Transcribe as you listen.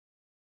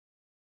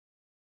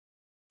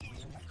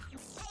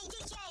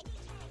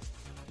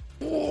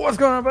What's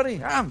going on, buddy?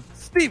 I'm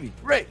Stevie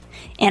Ray.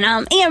 And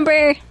I'm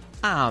Amber.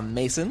 I'm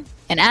Mason.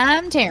 And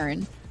I'm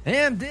Taryn.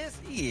 And this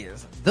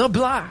is The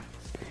Block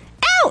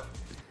Out!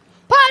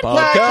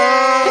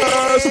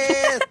 Podcast!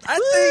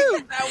 I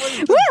think that was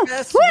the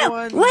best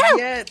one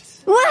yet.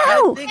 Wow!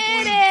 I think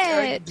we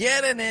are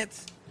getting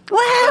it.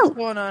 Wow! What's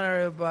going on,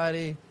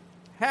 everybody?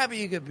 Happy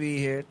you could be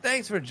here.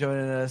 Thanks for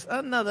joining us.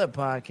 Another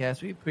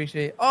podcast. We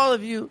appreciate all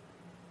of you.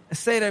 I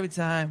say it every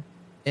time.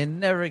 It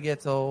never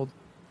gets old.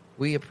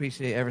 We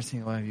appreciate every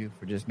single one of you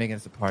for just making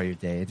us a part of your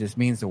day. It just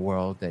means the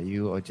world that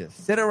you will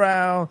just sit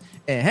around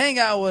and hang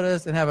out with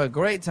us and have a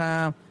great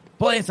time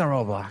playing some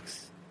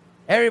Roblox.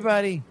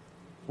 Everybody,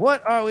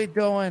 what are we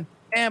doing?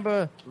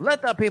 Amber,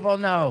 let the people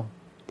know.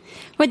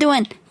 We're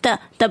doing the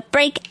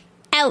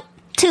Breakout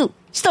 2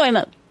 story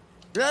mode.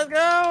 Let's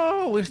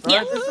go. We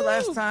started this the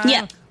last time.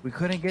 Yeah. We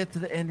couldn't get to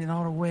the ending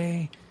all the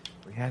way.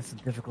 We had some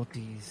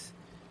difficulties.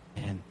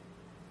 And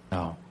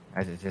no,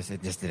 it just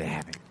didn't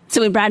happen. So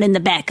we brought in the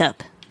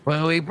backup.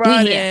 Well, we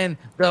brought in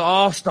the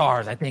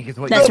All-Stars, I think is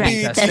what That's you right.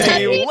 mean. That's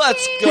right.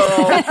 Let's go.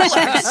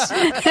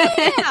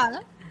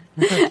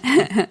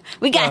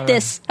 We got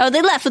this. Oh,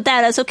 they left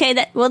without us. Okay,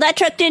 that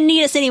truck didn't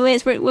need us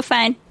anyways. We're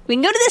fine. We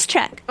can go to this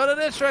truck. Go to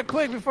this truck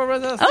quick before we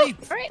run out of Oh.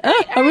 seats. Right.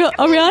 Are we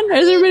on?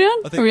 Is everybody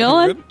on? Are we all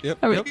on? Yep.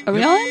 Are we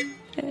on?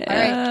 All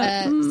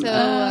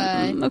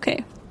right.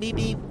 Okay. Beep,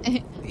 beep.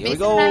 Here we Mason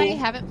go. and I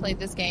haven't played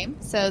this game,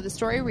 so the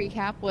story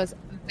recap was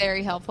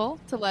very helpful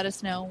to let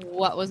us know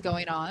what was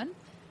going on.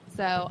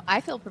 So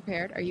I feel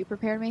prepared. Are you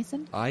prepared,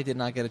 Mason? I did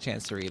not get a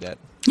chance to read it.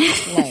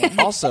 Lame.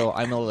 Also,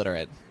 I'm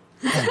illiterate.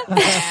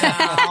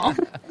 Wow.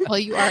 Well,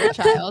 you are a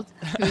child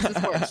who is a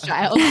sports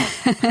child.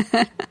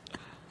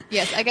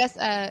 Yes, I guess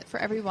for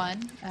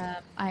everyone,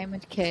 I'm a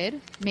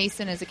kid.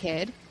 Mason is a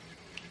kid.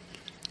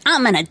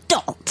 I'm an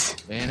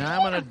adult. And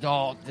I'm an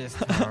adult this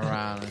time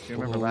around. If you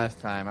remember last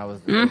time, I was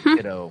the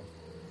kiddo.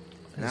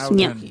 And I was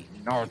Yep.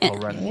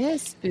 Naruto running. It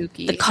is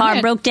spooky. The car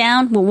broke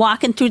down. We're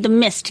walking through the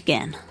mist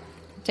again.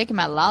 Taking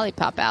my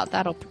lollipop out.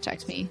 That'll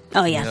protect me.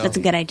 Oh, yeah. You know. That's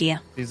a good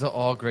idea. These are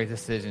all great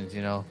decisions,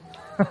 you know.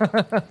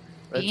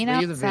 Being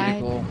leave the outside.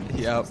 vehicle.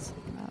 Yep.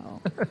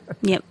 Oh.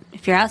 Yep.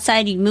 If you're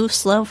outside, you move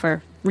slow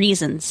for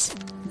reasons.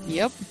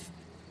 Yep.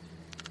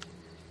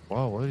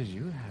 Whoa, what did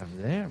you have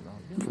there, bro?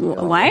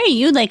 Why are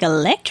you like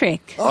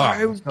electric?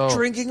 I'm so-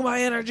 drinking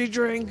my energy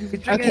drink.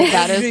 Okay,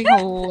 that is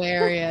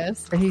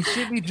hilarious. He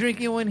should be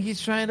drinking when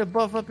he's trying to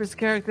buff up his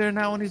character,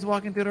 not when he's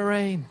walking through the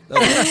rain.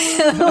 Look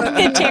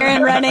at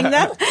Taryn running.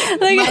 That.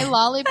 My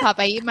lollipop.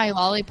 I eat my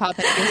lollipop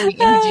and it gives me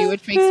energy,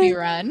 which makes me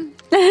run.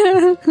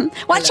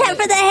 Watch out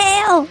for the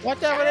hail.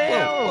 Watch out for the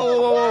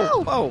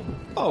hell!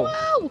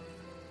 Whoa.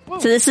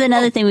 So this is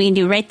another thing we can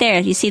do right there.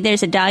 You see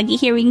there's a doggy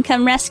here we can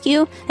come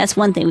rescue? That's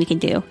one thing we can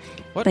do.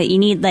 What? But you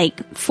need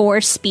like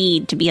 4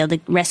 speed to be able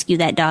to rescue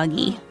that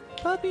doggy.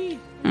 Puppy.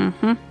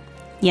 Mm-hmm.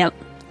 Yep.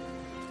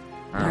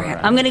 All right.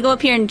 I'm going to go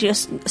up here and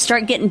just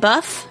start getting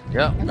buff.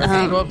 Yep.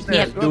 Let's go upstairs.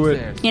 yep. Go Do it.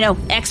 upstairs. You know,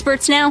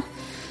 experts now.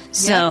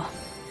 So,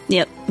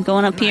 yep.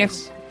 Going up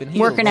Nice. here. Been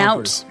healed. Working I'm going out.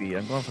 for the speed.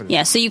 I'm going for the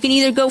Yeah, so you can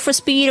either go for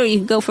speed or you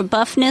can go for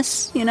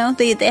buffness. You know,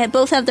 they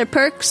both have their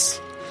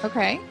perks.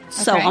 Okay.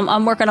 So okay.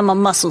 I'm working on my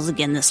muscles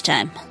again this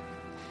time.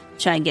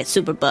 Try and get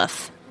super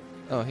buff.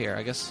 Oh, here.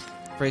 I guess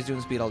Frey's doing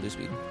speed. I'll do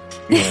speed.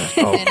 Yeah.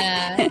 Oh,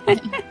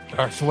 And,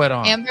 our sweat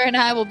on. Amber and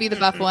I will be the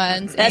buff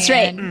ones. That's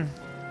and right.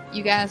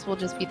 You guys will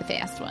just be the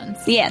fast ones.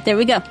 Yeah, there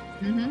we go.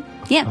 Mm-hmm.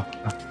 Yeah,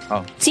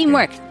 Oh,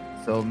 teamwork.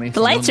 So Mason, The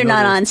lights are you'll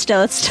not on notice-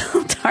 still. It's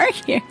still dark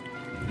here.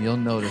 You'll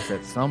notice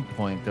at some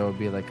point there will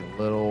be like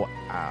a little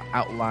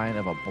outline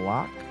of a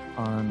block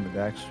on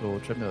the actual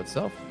treadmill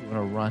itself. You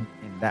want to run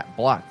in that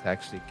block to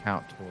actually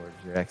count towards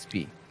your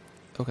XP.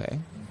 Okay.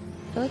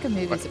 I feel like a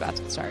movie's about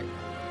to start.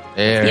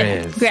 There Yep.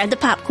 it is. Grab the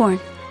popcorn.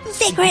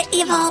 Secret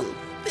evil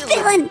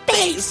villain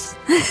base.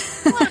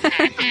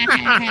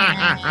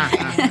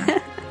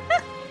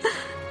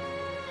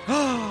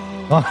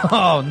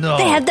 Oh no!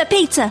 They have the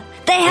pizza.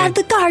 They have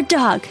the guard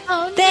dog.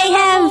 Oh, They no.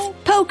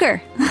 have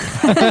poker.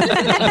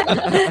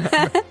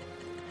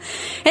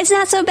 It's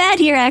not so bad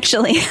here,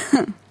 actually.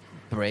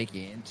 break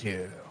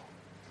into.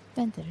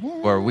 Dun, dun,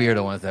 dun. Or we are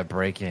the ones that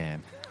break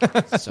in.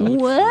 So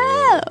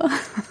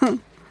Whoa.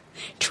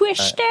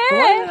 Twister.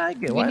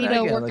 We need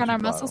to work on our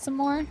muscles some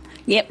more.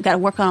 Yep, got to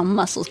work on our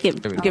muscles.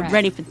 Get Alright.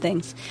 ready for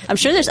things. I'm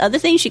sure there's other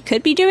things you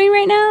could be doing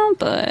right now,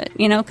 but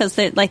you know, because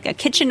like a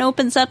kitchen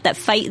opens up, that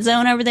fight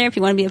zone over there. If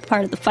you want to be a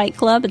part of the fight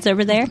club, it's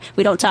over there.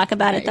 We don't talk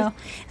about it though.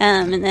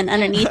 And then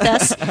underneath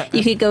us,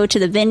 you could go to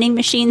the vending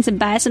machines and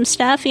buy some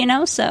stuff. You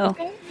know, so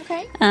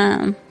Okay.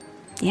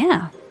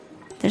 yeah.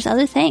 There's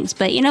other things,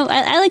 but you know,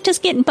 I like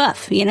just getting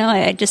buff. You know,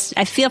 I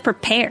feel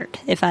prepared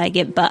if I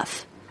get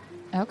buff.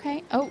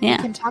 Okay. Oh, Yeah.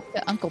 we can talk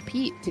to Uncle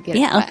Pete to get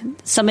Yeah, it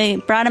wet. somebody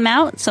brought him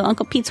out, so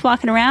Uncle Pete's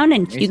walking around,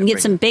 and you can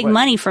get some big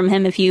money from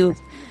him if you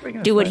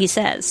do what he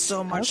says.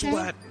 So much Okay.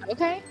 sweat.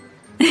 Okay.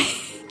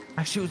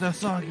 My shoes are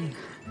soggy.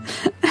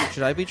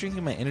 Should I be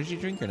drinking my energy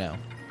drink or no?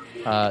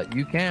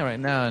 You can right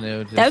now, and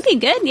it'll just That would be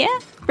good, yeah,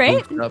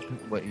 right? boost up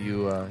what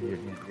you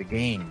the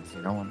gains.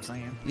 You know what I'm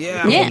saying?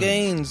 Yeah, Yeah. my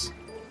gains.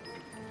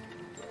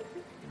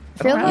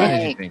 I don't feel have an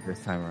energy like drink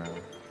this time around.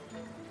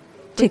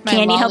 Did with my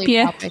candy help you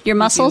lollipop, I could your be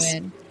muscles?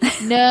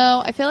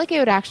 No, I feel like it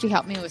would actually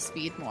help me with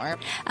speed more.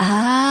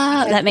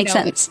 Ah, Because, that makes you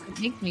know, sense. It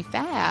makes me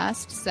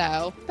fast.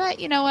 So, but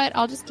you know what?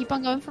 I'll just keep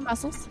on going for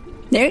muscles.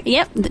 There,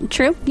 yep,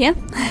 true, yeah.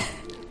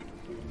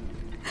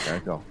 Here I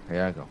go.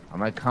 Here I go.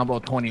 I'm at combo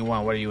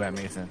 21. Where are you at,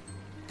 Mason?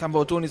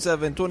 Combo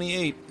 27,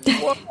 28.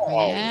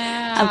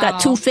 Yeah. I've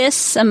got 2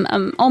 fists.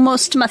 I'm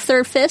almost to my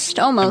 3rd fist.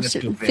 Almost. I'm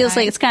at It 2 fists. feels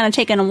like it's kind of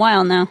taking a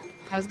while now.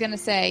 I was gonna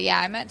say, yeah,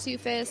 I'm at 2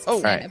 fists Oh,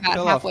 and right. about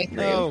Fell halfway off.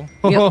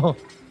 through. No.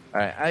 All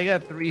right, I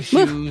got 3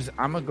 shoes.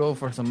 I'm gonna go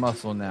for some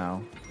muscle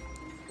now.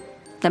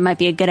 That might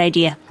be a good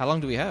idea. How long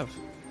do we have?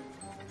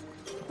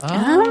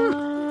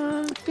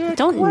 Good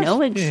Don't know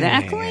question.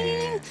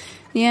 exactly.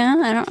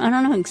 Yeah, I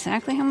don't know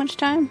exactly how much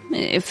time.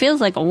 It feels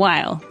like a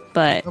while,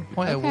 but The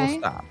point Okay. we'll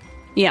stop.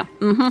 yeah.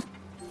 Mm-hmm.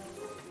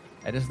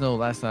 I just know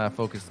last time I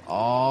focused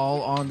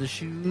all on the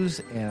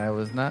shoes, and I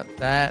was not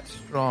that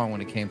strong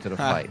when it came to the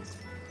Huh. fights.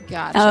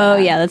 Gotcha. Oh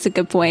yeah, that's a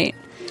good point.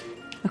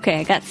 Okay,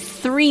 I got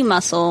 3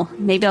 muscle.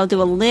 Maybe I'll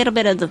do a little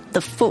bit of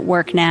the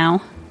footwork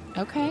now.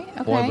 Okay.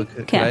 Boy, Okay. but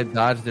could Okay. I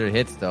dodge their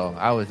hits though?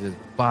 I was just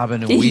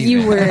bobbing and weaving.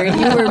 you were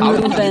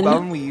moving.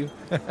 Bum weave.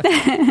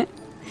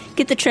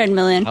 Get the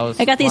treadmill in. I was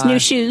I got these flying. new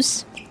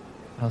shoes.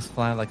 I was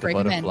flying like Bring a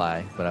 'em in.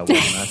 butterfly, but I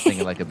wasn't. I was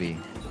stinging like a bee.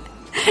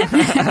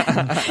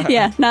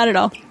 Yeah, not at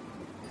all.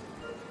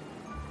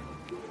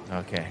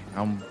 Okay,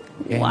 I'm.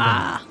 game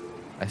Wow. done.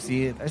 I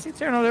see it. I see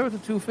Terran there with the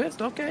 2 fists.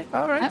 Okay,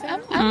 all right.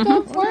 I'm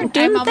going for it.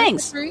 Doing I'm the almost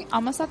things. at 3.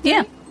 Almost at 3.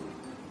 Yeah.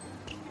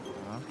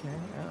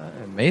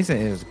 Okay, Mason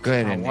is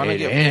good I and want to it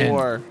get in.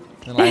 more.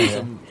 And like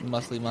some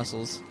muscly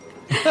muscles.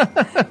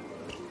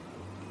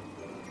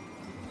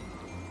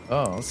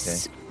 Oh, okay.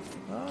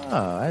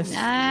 Oh, I see.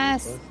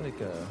 Nice. So it's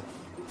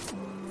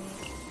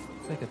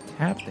like a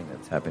tap thing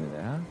that's happening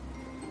there, huh?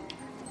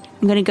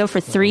 I'm gonna go for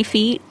 3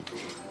 feet.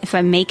 If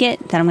I make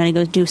it, then I'm gonna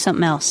go do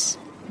something else.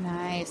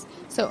 Nice.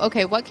 So,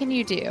 okay, what can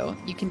you do?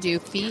 You can do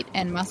feet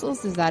and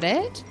muscles. Is that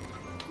it?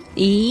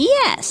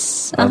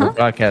 Yes. Oh, the Uh-huh.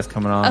 broadcast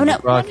coming on. Oh, no.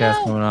 The broadcast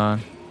Oh, no. coming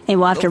on. Hey,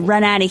 we'll have to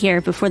run out of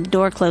here before the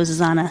door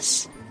closes on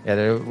us. Yeah,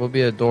 there will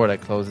be a door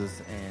that closes.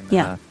 And,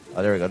 Yeah.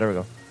 oh, there we go. There we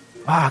go.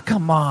 Ah,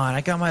 come on.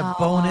 I got my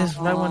bonus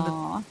right when the.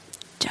 Aw.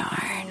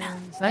 Darn.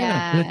 It's not even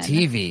a good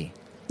TV.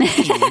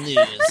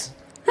 News.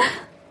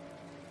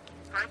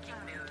 Breaking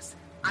news.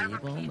 I Evil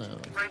repeat, news.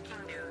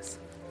 breaking news.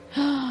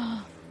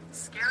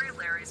 Scary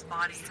Larry's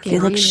body has He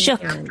looks been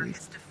shook. after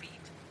his defeat.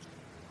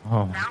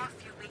 Oh. Now, a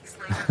few weeks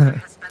later, there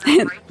has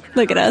been a break-in.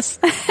 Look at us.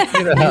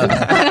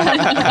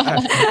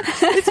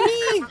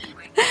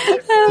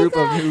 Group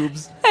of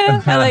noobs.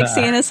 I like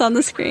seeing us on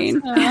the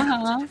screen.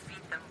 Uh-huh.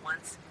 Defeat them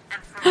once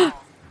and for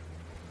all.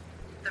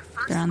 The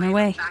first They're on their wave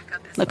way. of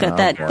backup is Look at Oh,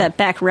 that, boy. that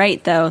back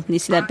right, though. You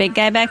see that big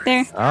guy back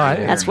there? Oh, I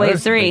didn't That's notice wave the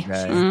 3. big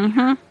guy. Mm-hmm.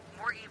 more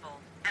evil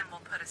and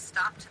will put a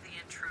stop to the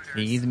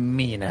intruders. He's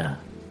meaner.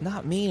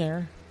 Not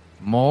meaner.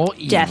 More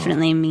evil.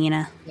 Definitely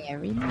Mina.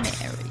 Very merry.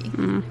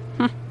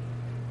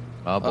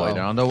 Oh, boy. Uh-oh.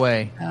 They're on their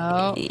way.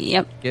 Oh,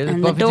 Yep. Get as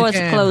And the buff as you door's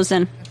can.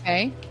 closing.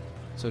 okay.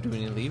 So do we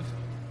need to leave?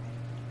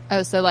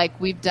 Oh, so like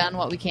we've done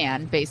what we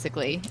can,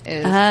 basically.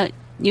 Is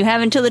You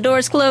have until the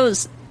doors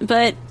close,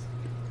 but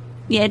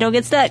yeah, don't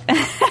get stuck.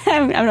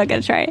 I'm not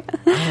gonna try it.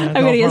 I'm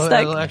gonna get A little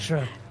stuck.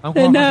 extra. I'm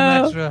going for No.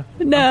 some extra.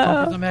 No. I'm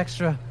going for some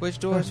extra. Which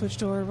door? Which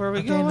door? Where are we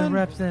I'm getting the going?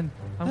 reps in.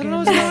 I'm I getting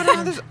don't the know reps what's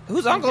going on. in.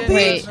 Who's Uncle Pete?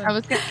 wait, I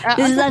was gonna.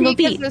 This is Uncle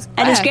Pete. gets this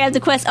I just quest. grabbed the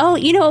quest. Oh,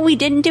 you know what we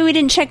didn't do? We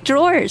didn't check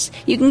drawers.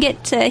 You can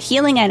get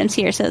healing items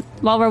here. So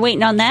while we're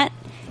waiting on that,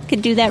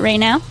 could do that right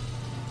now.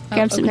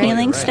 Grab some okay.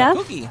 healing Right. stuff.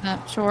 Cookie.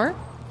 Sure.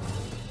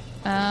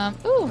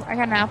 Ooh, I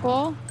got an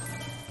apple.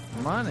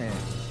 Money.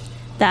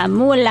 The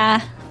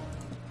mula.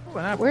 Ooh,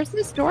 an apple. Where's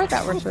this door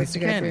that we're Oh, supposed to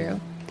piece go of candy. through?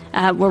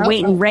 We're Oh,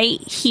 waiting oh. right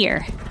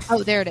here.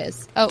 Oh, there it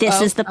is. Oh, This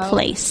oh, is the oh.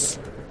 place.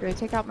 Do I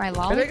take out my Here they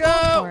lollipop?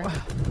 go. or-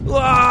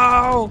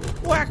 Whoa!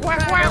 Whack, whack,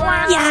 whack,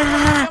 whack!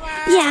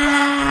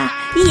 Yeah.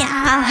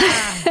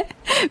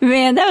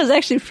 Man, that was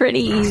actually pretty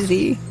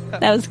easy.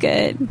 That was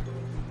good.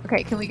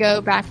 Okay, can we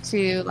go back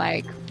to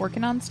like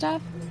working on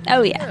stuff?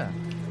 Oh yeah.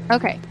 Yeah.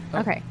 Okay.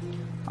 Okay.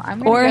 Well, I'm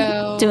gonna Or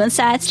go. doing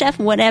side stuff,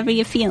 whatever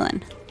you're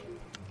feeling.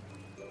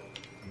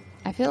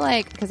 I feel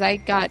like because I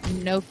got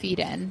no feet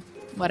in,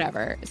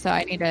 whatever. So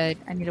I need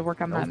to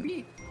work on my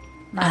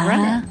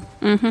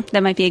running.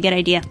 That might be a good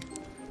idea.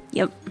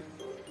 Yep.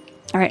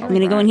 All right, I'm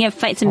gonna go in here and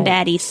fight some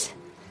baddies.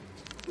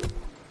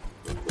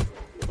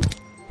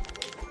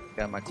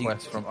 Got my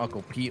quest from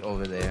Uncle Pete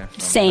over there. so-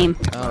 Same.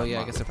 Oh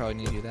yeah, I guess I probably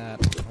need to do that.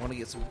 I want to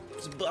get some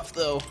buff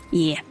though.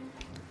 Yeah.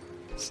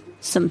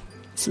 Some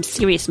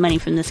serious money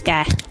from this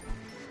guy.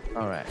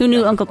 All right. Who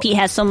knew Uncle Pete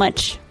has so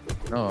much?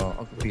 No,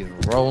 Uncle Pete's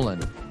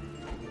rolling.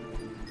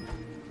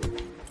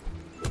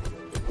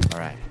 All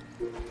right.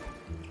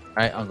 All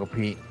right, Uncle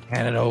Pete,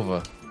 hand it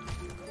over.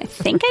 I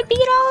think I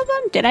beat all of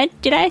them.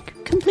 Did I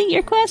complete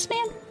your quest,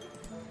 man?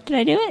 Did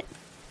I do it?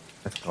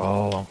 Let's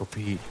go, Uncle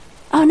Pete.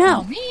 Oh no.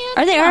 Oh, man,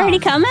 Are they come already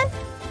on. coming?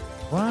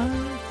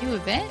 What? New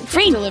event.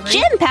 Free delivery.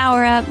 gym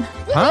power up.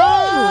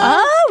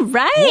 Huh? Oh, All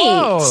right.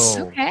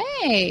 Whoa.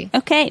 Okay.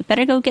 Okay,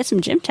 better go get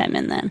some gym time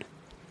in then.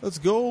 Let's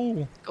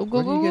go. Go,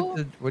 go, go.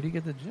 Where do you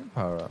get the gym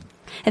power up?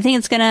 I think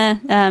it's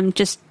gonna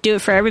just do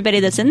it for everybody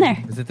that's in there.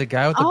 Is it the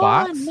guy with the Oh,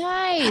 box?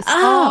 nice.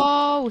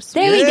 Oh,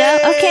 sweet. There we go.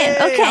 Okay,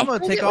 Yay! okay. I'm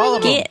gonna take all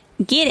of them.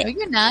 Get No, it.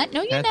 you're not.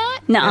 No, you're Can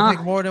not. I Nuh-uh.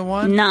 take more than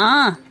one?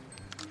 Nah.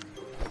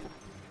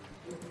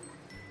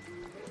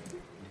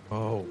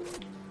 Oh.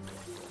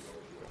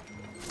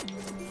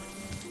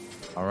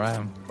 All right,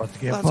 I'm about to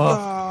get Let's buff.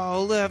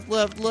 go.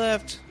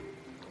 Left.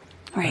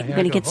 All right, Here we're I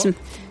gonna go. get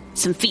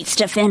some feet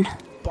stuff in.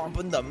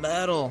 Bumping the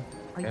metal.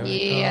 There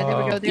we Yeah, there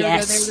we go. go. There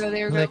Yes. we go.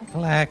 There we go. Click,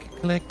 clack,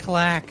 click,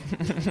 clack.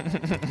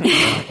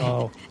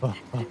 oh,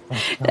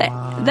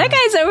 That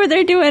guy's over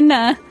there doing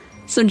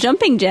some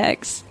jumping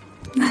jacks.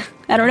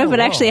 I don't know if it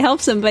whoa. actually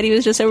helps him, but he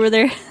was just over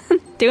there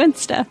doing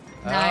stuff.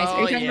 Nice.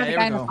 Are you talking about the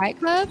guy in the Fight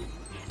Club?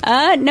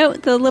 No,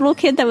 the little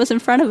kid that was in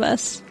front of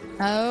us.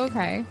 Oh,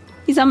 okay.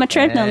 He's on my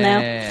treadmill now.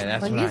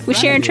 That's Well, what he's I We're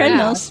sharing need.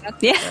 treadmills.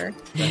 That's Yeah. for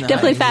sure.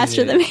 Definitely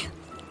faster than me.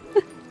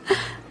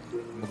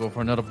 We'll go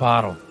for another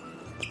bottle.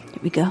 Here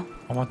we go.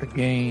 I want the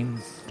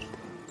gains.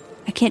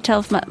 I can't tell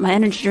if my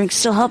energy drink's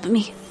still helping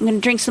me. I'm gonna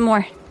drink some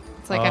more.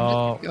 It's like I'm just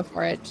gonna go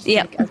for it. Just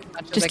Yep. take as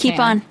much as Just I keep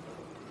can. on.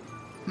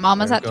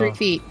 Mama's There at we 3 go.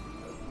 feet.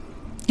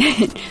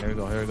 Here we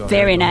go. Here we go.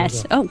 Very here we go,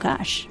 nice. Here we Oh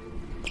gosh.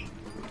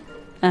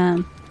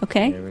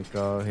 Okay. go. Here we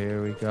go.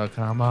 Here we go.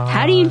 Come on.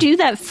 How do you do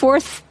that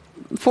fourth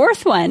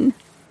one?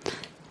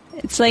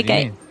 It's like What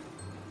do you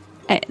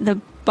mean? the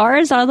bar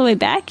is all the way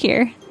back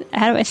here.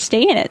 How do I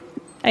stay in it?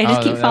 I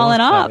just Oh, keep that falling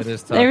was tough. off. It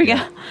is tough, There we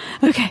yeah.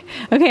 go.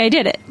 Okay, I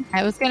did it.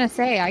 I was gonna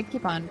say I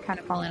keep on kind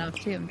of falling off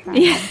too. I'm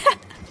trying. Yeah.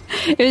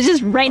 It was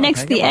just right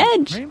next to Can the I get my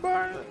edge. green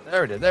bar?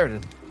 There it is. There it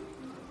is.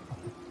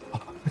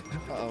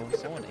 Uh-oh,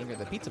 someone angered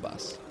the pizza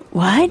boss.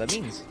 What? That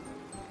means.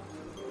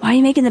 Why are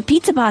you making the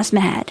pizza boss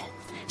mad?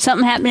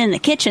 Something happened in the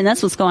kitchen.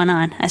 That's what's going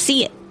on. I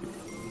see it.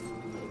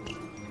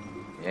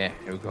 Yeah.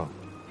 Here we go.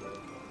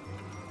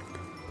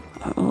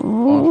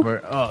 Oh,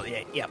 Oh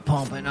yeah.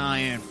 Pumping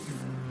iron.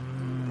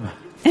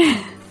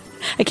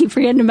 I keep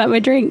forgetting about my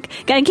drink.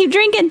 Gotta keep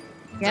drinking.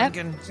 Yep.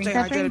 Drinking. Drink Stay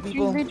that hydrated, drink,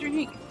 people.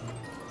 drink.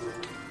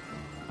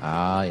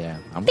 Ah yeah.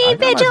 Be I got my drink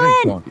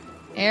vigilant. going.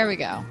 There we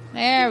go.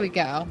 There we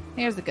go.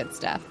 Here's the good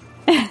stuff.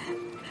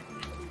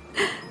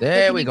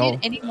 There Can we you go.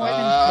 get any more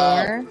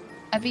than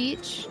 4 of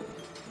each,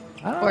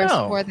 I don't or is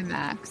know. 4 the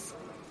max?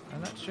 I'm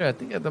not sure. I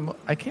think I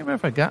can't remember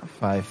if I got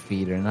 5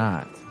 feet or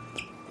not.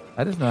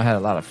 I just know I had a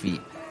lot of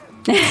feet.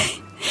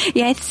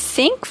 Yeah, I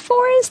think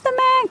 4 is the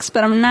max,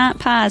 but I'm not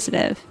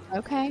positive.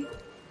 Okay.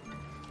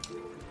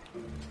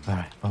 All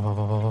right.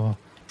 Oh,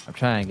 I'm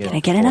trying to get. Can I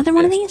get 4 another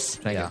one of fists.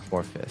 these? Trying to Yeah. get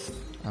 4 fists.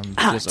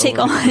 Take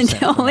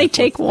only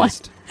take one.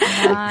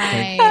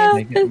 Nice. Can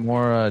I get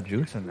more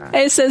juice in that?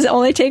 It says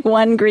only take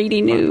one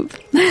greedy noob.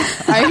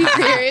 Are you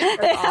serious?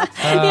 That's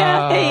awesome.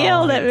 Yeah, he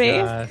yelled at my me.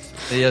 gosh.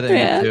 They yelled at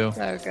Yeah. me too.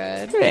 So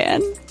good.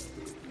 Man.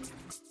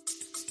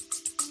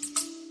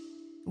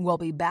 We'll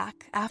be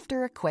back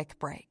after a quick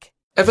break.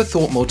 Ever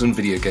thought modern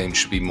video games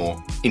should be more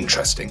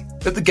interesting?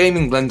 At the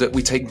Gaming Blender,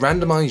 we take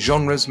randomized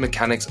genres,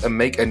 mechanics, and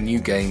make a new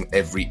game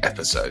every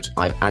episode.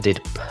 I've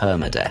added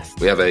permadeath.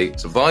 We have a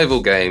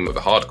survival game of a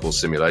hardcore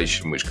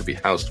simulation, which could be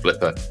House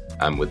Flipper,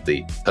 and with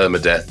the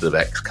permadeath of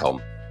XCOM.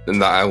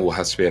 And that all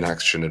has to be an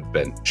action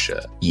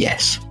adventure.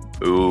 Yes.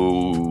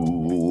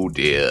 Oh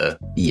dear.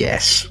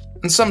 Yes.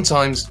 And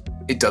sometimes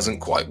it doesn't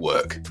quite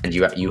work. And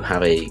you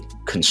have a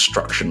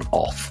construction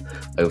off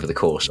over the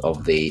course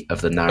of the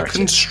A narrative.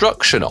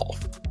 construction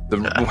of.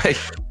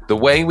 The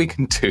way we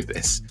can do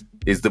this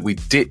is that we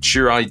ditch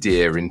your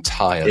idea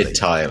entirely.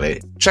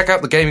 Entirely. Check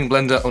out the Gaming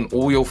Blender on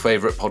all your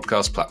favourite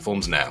podcast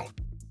platforms now.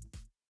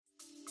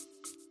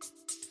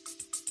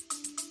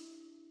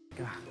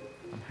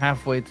 I'm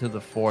halfway to the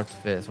 4th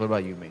fist. What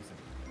about you, Mason?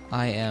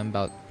 I am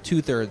about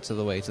 2/3 of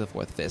the way to the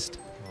 4th fist.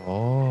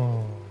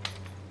 Oh.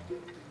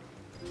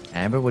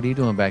 Amber, what are you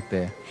doing back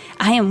there?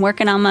 I am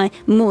working on my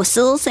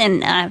muscles,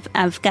 and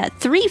I've got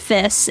 3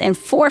 fists and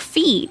 4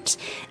 feet.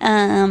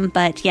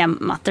 But yeah,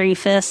 my 3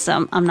 fists.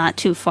 I'm not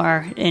too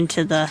far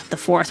into the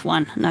 4th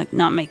one.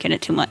 Not making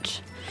it too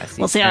much. I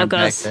see We'll see how it Taryn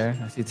back goes. there.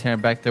 I see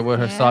Taryn back there with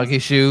her Yes. soggy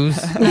shoes.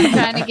 I'm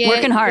trying to get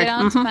Working hard. Get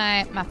onto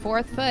Mhm. my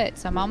 4th foot,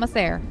 so I'm almost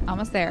there.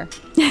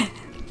 Then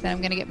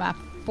I'm gonna get my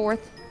fourth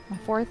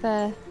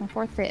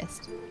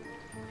fist.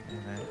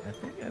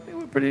 I think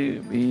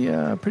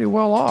we're pretty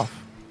well off.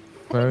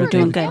 We're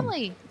doing good.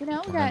 Family, you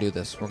know, we We're gonna got do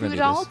this. We're 2 gonna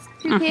do adults,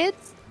 this. 2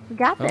 kids. We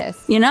got Oh. this.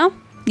 You know?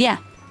 Yeah.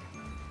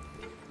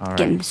 All right.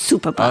 Getting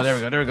super buff. Oh, there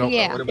we go. There we go.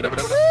 Yeah.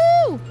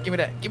 Woo! Give me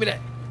that. Give me that.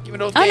 Give me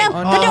those. Oh no, games.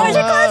 the doors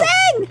are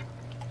closing!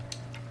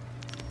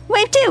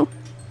 Wave 2.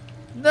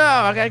 No,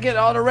 I gotta get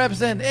all the reps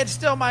in. It's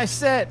still my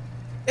set.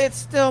 It's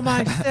still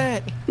my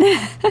set.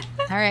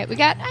 All right, I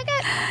got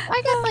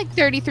like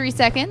 33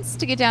 seconds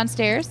to get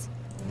downstairs.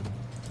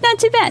 Not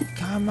too bad.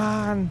 Come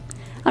on.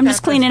 I'm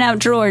just cleaning out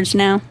drawers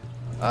now.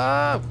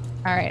 All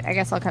right, I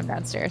guess I'll come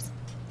downstairs.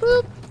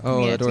 Boop.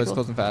 Oh, Yeah, the door's tickle.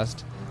 closing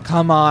fast.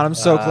 Come on, I'm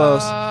so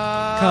close.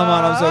 Come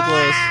on, I'm so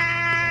close.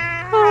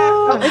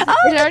 Oh,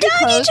 it already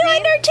Donnie closed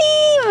joined our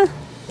team!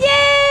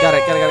 Yay! Got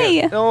it.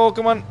 Yay! Oh,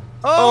 come on.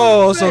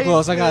 Oh, so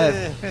close. I got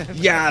it.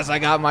 Yes, I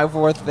got my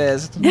 4th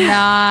fist. Nice.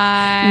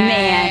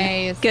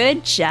 Man,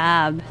 good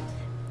job.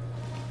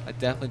 I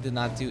definitely did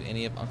not do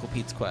any of Uncle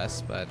Pete's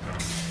quests, but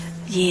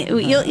Yeah,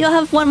 you'll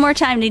have one more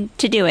time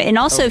to do it. And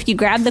also, if you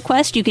grab the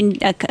quest, you can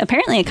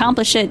apparently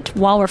accomplish it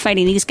while we're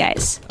fighting these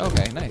guys.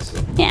 okay, nice.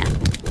 Yeah.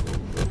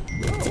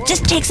 So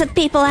just take some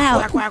people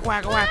out. Whack, whack,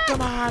 whack, whack.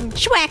 Come on.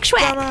 Schwack, schwack,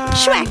 Come on.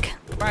 schwack.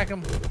 Whack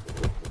him.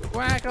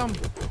 Whack him.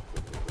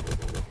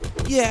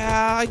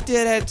 Yeah, I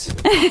did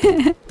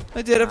it.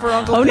 I did it for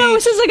Uncle Oh Pete. no,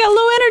 it says I got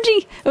low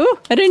energy. Oh,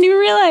 I didn't even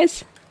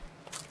realize.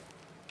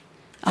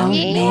 Oh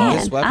Yeah. man,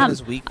 This weapon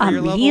is weak for I'm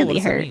your level? really What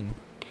does that hurt. mean?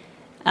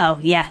 Oh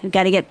yeah, we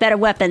got to get better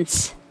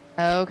weapons.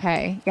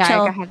 Okay. Yeah,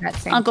 Tell I had that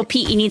same. Uncle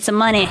Pete you need some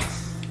money,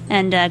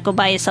 and go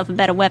buy yourself a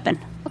better weapon.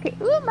 Okay.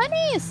 Ooh,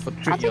 monies. Go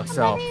treat I'll take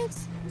yourself. some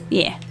monies.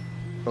 Yeah.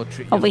 Go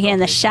treat Over here in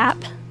the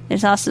yourself. shop,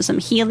 there's also some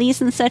Heelys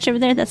and such over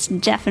there. That's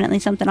definitely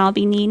something I'll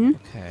be needing.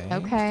 Okay.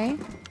 Okay.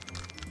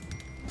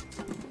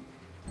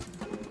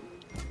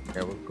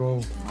 There we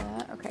go.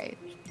 Okay.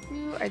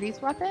 Are these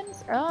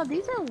weapons? Oh,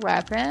 these are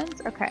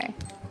weapons. Okay.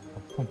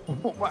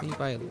 You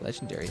buy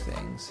legendary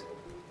things.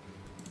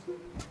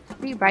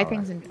 Do you buy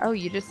things and oh,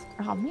 you just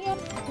oh man,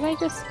 did I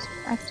just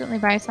accidentally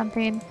buy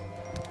something?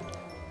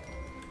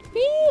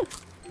 Whee!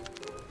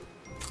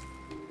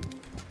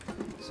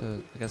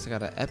 So I guess I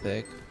got an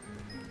epic.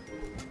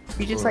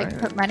 You just like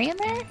put money in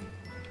there?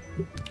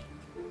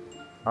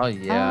 Oh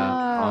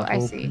yeah. Oh, I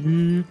Uncle see.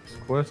 Pete's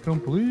quest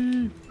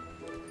complete.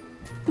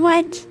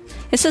 What?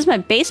 It says my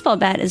baseball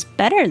bat is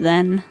better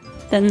than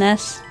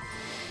this.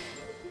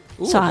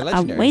 Ooh, So the I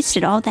legendaries.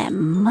 wasted all that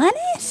money?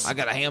 I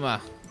got a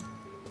hammer.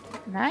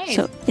 Nice.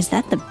 So is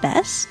that the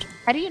best?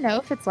 How do you know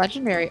if it's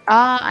legendary?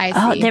 Ah, I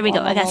see. Oh, there we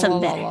go. I got something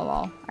better.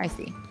 I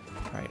see.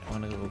 All right, I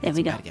want to go. There get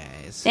we some go. bad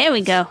guys. There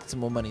we go. Get some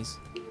more monies.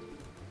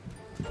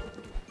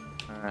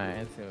 Alright,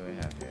 let's see what we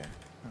have here.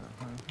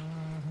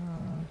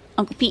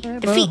 Uncle Pete,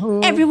 defeat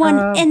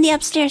everyone in the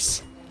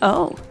upstairs.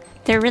 Oh,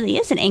 there really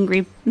is an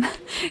angry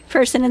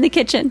person in the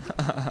kitchen.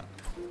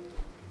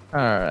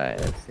 Alright,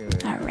 let's see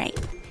what we All right,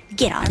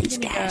 get all these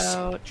I'm gonna guys.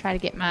 go try to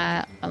get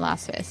my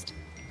last fist.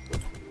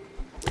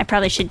 I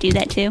probably should do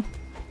that too.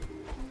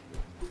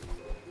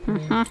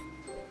 Mm-hmm.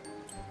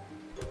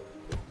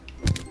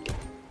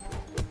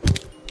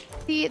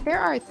 See, there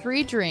are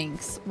 3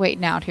 drinks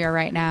waiting out here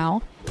right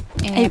now.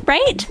 And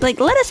Right? Like,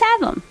 let us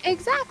have them.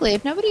 exactly.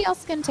 If nobody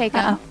else can take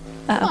them,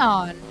 Uh-oh. come Uh-oh.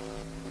 on.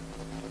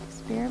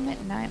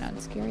 Experiment 9 on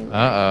scary Larry.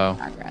 Uh-oh.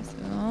 Progress.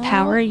 Oh.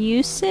 Power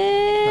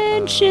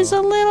usage is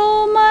a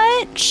little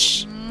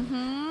much.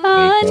 Mhm.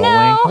 Oh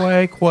no!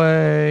 Quay,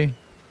 quay.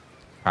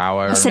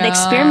 Power. I said no.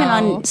 experiment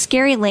on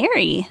Scary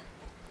Larry.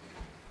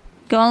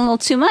 Going a little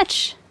too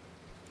much.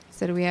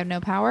 So do we have no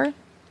power?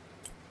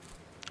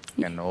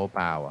 Got no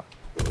power.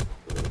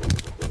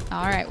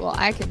 All right. Well,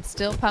 I can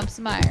still pump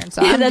some iron.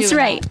 So Yeah, I'm that's doing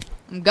right. that.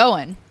 I'm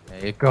going.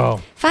 There you go.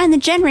 Find the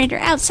generator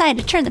outside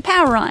to turn the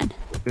power on.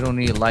 We don't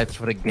need lights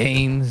for the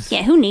games.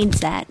 Yeah, who needs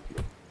that?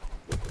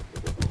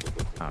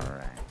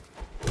 Alright.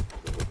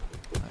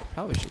 I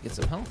probably should get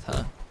some health,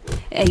 huh?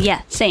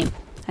 Yeah, same.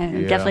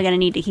 I'm Yeah. definitely gonna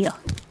need to heal.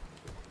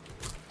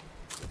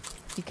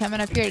 You coming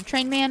up here to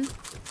train, man?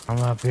 I'm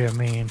up here,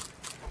 man.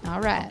 All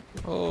right.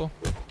 Oh,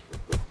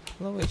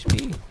 low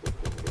HP.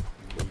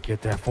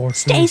 Get that force.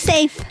 Stay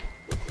safe.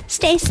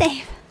 Stay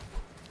safe.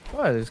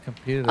 What? This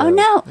computer. Oh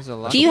no! There's a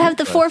lot Do of you have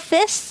the people. 4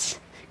 fists?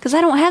 Because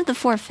I don't have the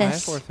 4 I have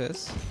fists. 4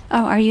 fists.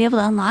 Oh, are you able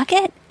to unlock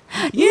it?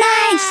 Nice!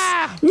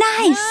 Nice!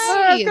 Nice.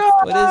 What is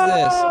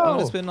this? I'm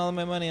gonna spend all of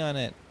my money on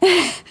it.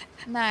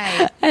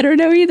 Nice. I don't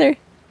know either.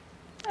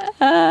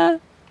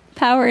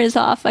 Power is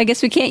off. I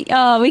guess we can't.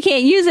 Oh, we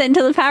can't use it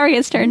until the power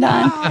gets turned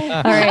on.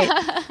 All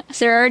right. Is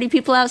there already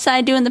people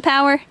outside doing the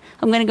power?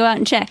 I'm gonna go out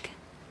and check.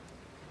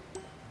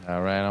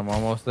 Alright, I'm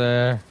almost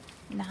there.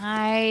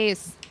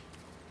 Nice.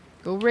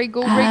 Go Ray,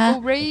 go Ray, go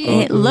Ray.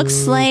 It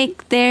looks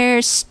like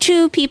there's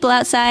 2 people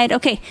outside.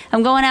 Okay,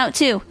 I'm going out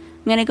too.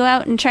 I'm gonna go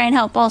out and try and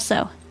help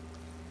also.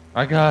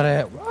 I got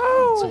it.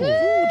 Whoa.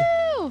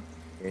 Woo!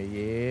 Yeah,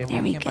 yeah.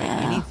 There we Can't buy go.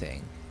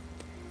 anything.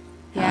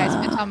 Yeah, I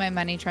spent all my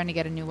money trying to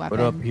get a new weapon.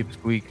 What up, Peep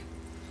Squeak?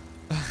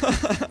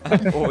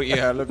 Oh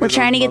yeah, look. We're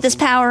trying to get this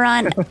power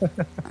on.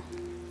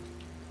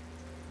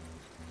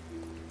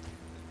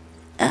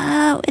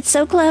 Oh, it's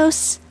so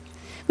close.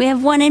 We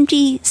have 1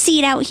 empty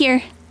seat out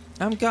here.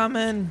 I'm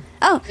coming.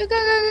 Oh, Go, go,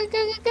 go,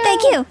 go, go, go.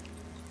 thank you.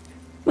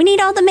 We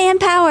need all the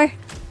manpower.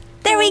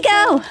 There we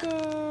go.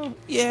 Go.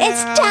 Yeah.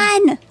 It's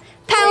done.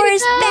 Power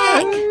is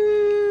back.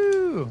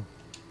 Woo!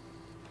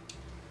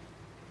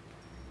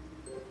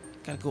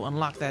 Gotta go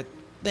unlock that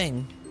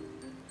thing.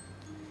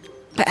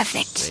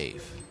 Perfect.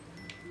 Safe.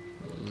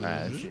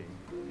 Alright, you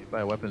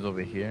buy weapons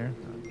over here.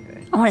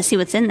 Okay. I want to see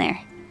what's in there.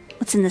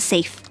 What's in the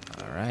safe?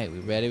 All right, we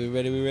ready? We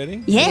ready? We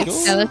ready? Yes.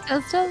 Let's Yeah, go.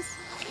 let's.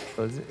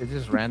 So is it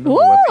just random? Woo!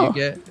 The weapon you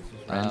get? It's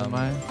just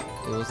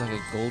randomized? It was like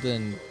a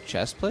golden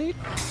chest plate.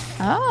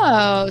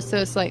 Oh, so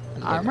it's like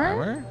Like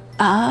armor?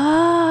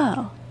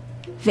 Oh,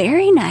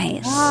 very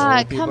nice.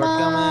 Ah, People come are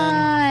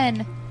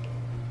coming. on.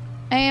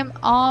 I am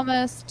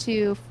almost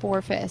to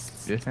 4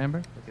 fists. This,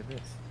 Amber? Look at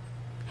this.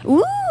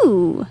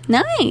 Ooh,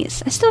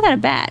 nice. I still got a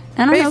bat.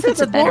 I don't know if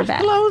it's a better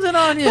bat. Closing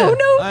on you. Oh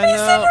no, I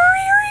Mason, know.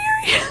 hurry.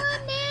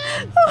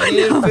 I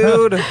needed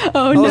food.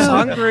 Oh I was no.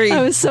 hungry.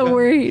 I was so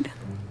worried.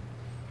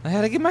 I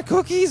had to get my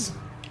cookies.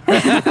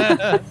 Almost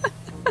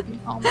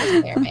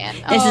there, man.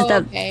 This is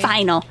the okay.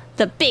 final,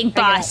 the big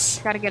boss.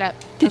 Gotta get up.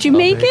 Did you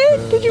make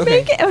it? Did you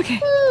make it? Okay.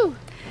 Woo!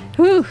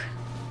 Whew.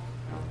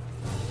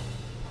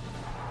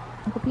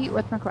 Uncle Pete,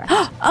 what's my question?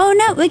 Oh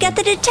no, we got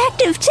the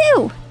detective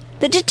too.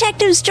 The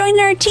detective's joined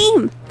our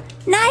team.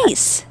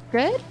 Nice.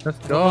 Good? Let's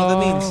What go. that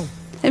means?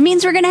 It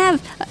means we're gonna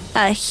have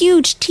a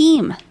huge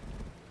team.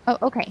 Oh,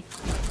 okay.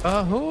 Who?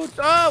 Oh, whoa.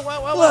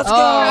 Let's go!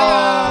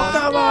 Oh.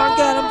 Come on,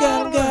 get him!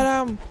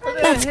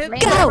 Let's go.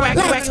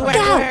 Let's go.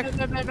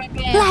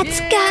 Let's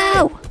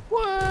go.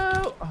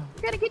 Whoa.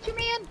 Gotta get you,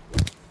 man.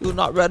 You're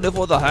not ready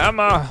for the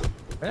hammer.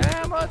 Beat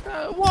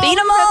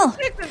them all.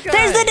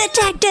 There's the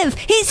detective.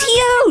 He's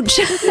huge.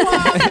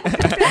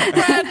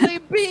 Bradley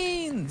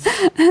Beans.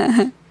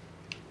 The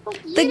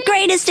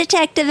greatest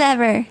detective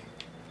ever.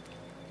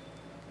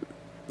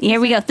 Here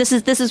we go. This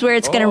is where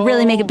it's gonna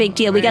really make a big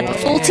deal. We got the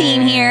full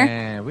team here.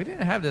 Man, we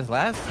didn't have this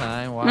last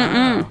time.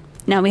 Wow.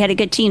 No, we had a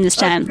good team this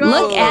time. Go,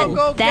 Look go, at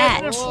go,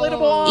 that. get an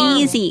inflatable arm.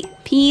 Easy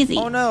peasy.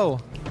 Oh no.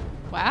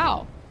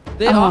 Wow.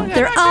 They're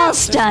all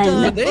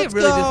stunned. They Let's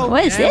really go. just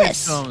What is damaged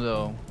this? to him,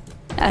 though.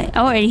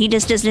 And he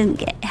just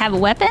doesn't have a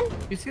weapon?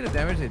 You see the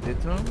damage they did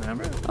to him,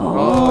 remember?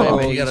 Oh.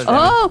 wait, you gotta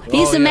Oh, damage-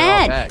 he's you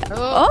mad. gotta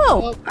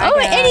go back. Oh,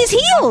 and he's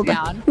healed.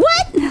 Down.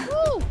 What?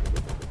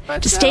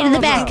 Let's Just stay to the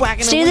go.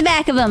 back. Stay to the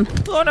back of him.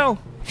 Oh no.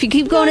 If you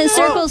keep going in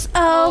circles,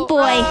 oh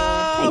boy.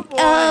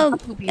 Oh.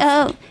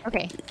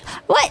 Okay.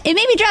 What? It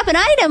made me drop an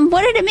item.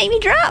 What did it make me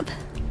drop?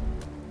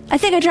 I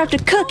think I dropped a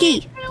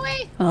cookie. Run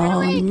away.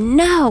 Oh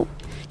no.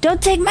 Don't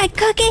take my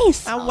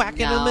cookies. I'm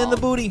whacking no. him in the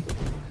booty.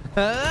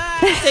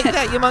 Take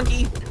that, you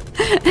monkey.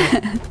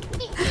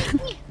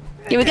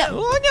 Here we go.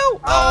 Oh no.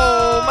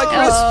 Oh, my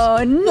crisp.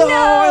 Oh no,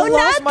 I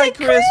lost not my the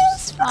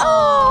crisp.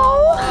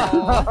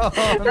 Oh,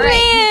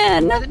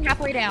 man. More than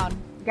halfway down.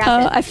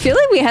 Got this. I feel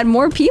like we had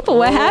more people.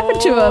 What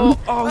happened to him?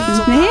 Oh, he's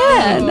so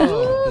Man.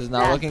 This is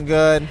not looking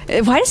good.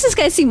 Why does this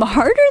guy seem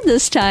harder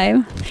this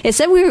time? It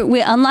said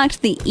we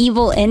unlocked the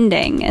evil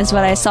ending is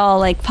what I saw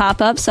like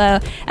pop up. So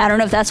I don't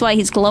know if that's why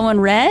he's glowing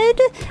red.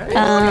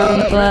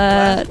 But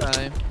Last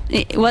time.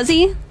 was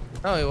he?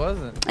 No, he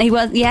wasn't. He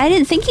was. Yeah, I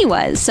didn't think he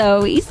was.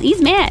 So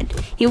he's mad.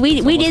 We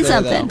did almost there,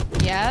 something.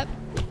 Yep.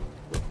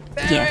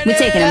 Yeah, we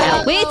taken him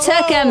out. We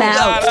took him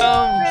out.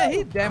 Yeah,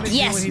 he damaged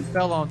Yes. me when he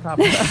fell on top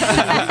of me.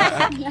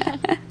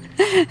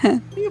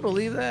 Can you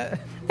believe that?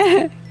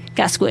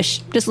 Got squish.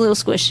 Just a little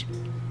squish.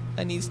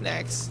 I need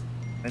snacks.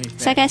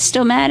 Is that guy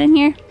still mad in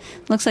here?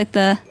 Looks like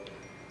the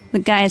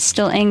guy is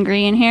still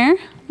angry in here.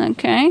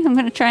 Okay, I'm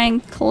gonna try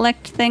and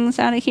collect things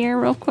out of here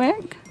real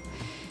quick.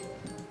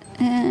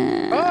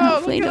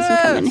 Hopefully he look at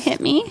doesn't come and us. hit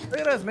me. Look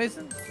at us,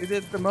 Mason. We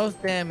did the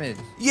most damage.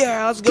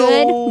 Yeah, let's go.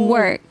 Good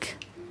work.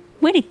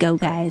 Way to go,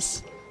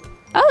 guys.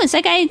 Oh, is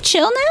that guy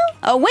chill now?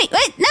 Oh, wait. No,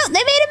 they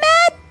made him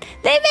mad.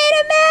 They made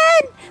him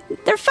mad.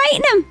 They're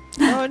fighting him.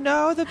 Oh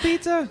no, the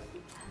pizza.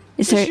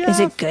 Is chef.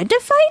 it good to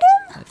fight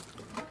him?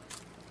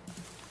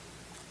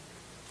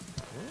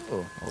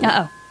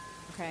 Uh-oh.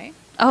 Okay.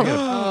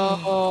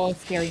 Oh. Oh,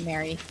 scary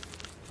Mary.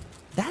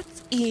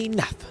 That's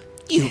enough.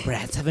 You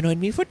brats have annoyed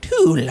me for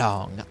too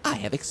long. I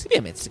have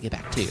experiments to get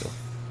back to.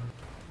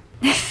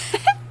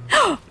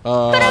 But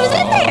I was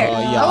in there.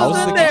 Yeah, I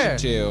was in the kitchen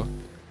too.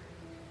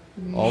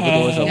 All the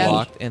doors Hey. are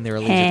locked and there are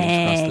laser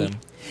beams across them.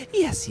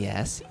 Yes.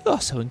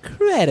 You're so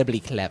incredibly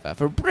clever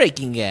for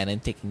breaking in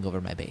and taking over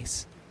my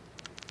base.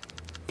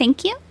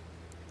 Thank you.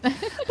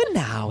 But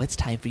now it's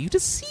time for you to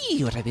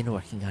see what I've been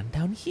working on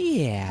down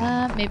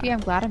here. Maybe I'm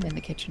glad I'm in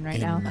the kitchen right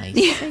in now. my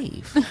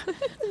safe.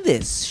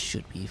 This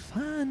should be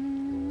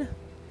fun.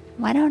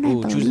 Why don't I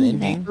Ooh, choose an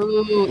believe ending. it?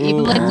 Ooh,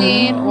 evil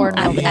ending or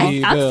no?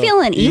 I'm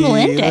feeling evil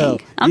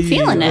ending. I'm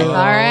feeling it. All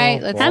right,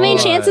 let's How many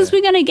Boy. chances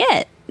we gonna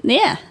get?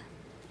 Yeah.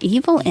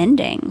 Evil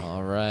ending.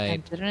 All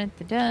right.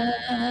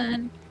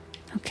 Dun.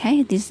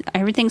 Okay,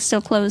 everything's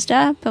still closed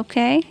up.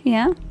 Okay,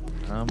 yeah.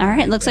 Oh All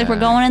right, looks like we're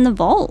going in the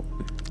vault.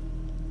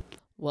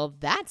 Well,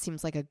 that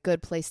seems like a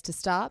good place to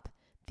stop.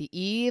 The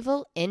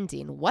evil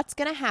ending. What's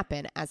going to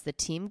happen as the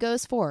team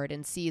goes forward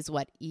and sees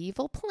what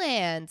evil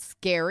plan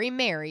Scary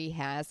Mary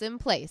has in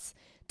place?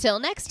 Till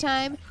next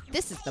time,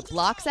 this is the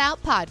Blocks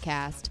Out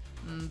Podcast.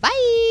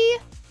 Bye!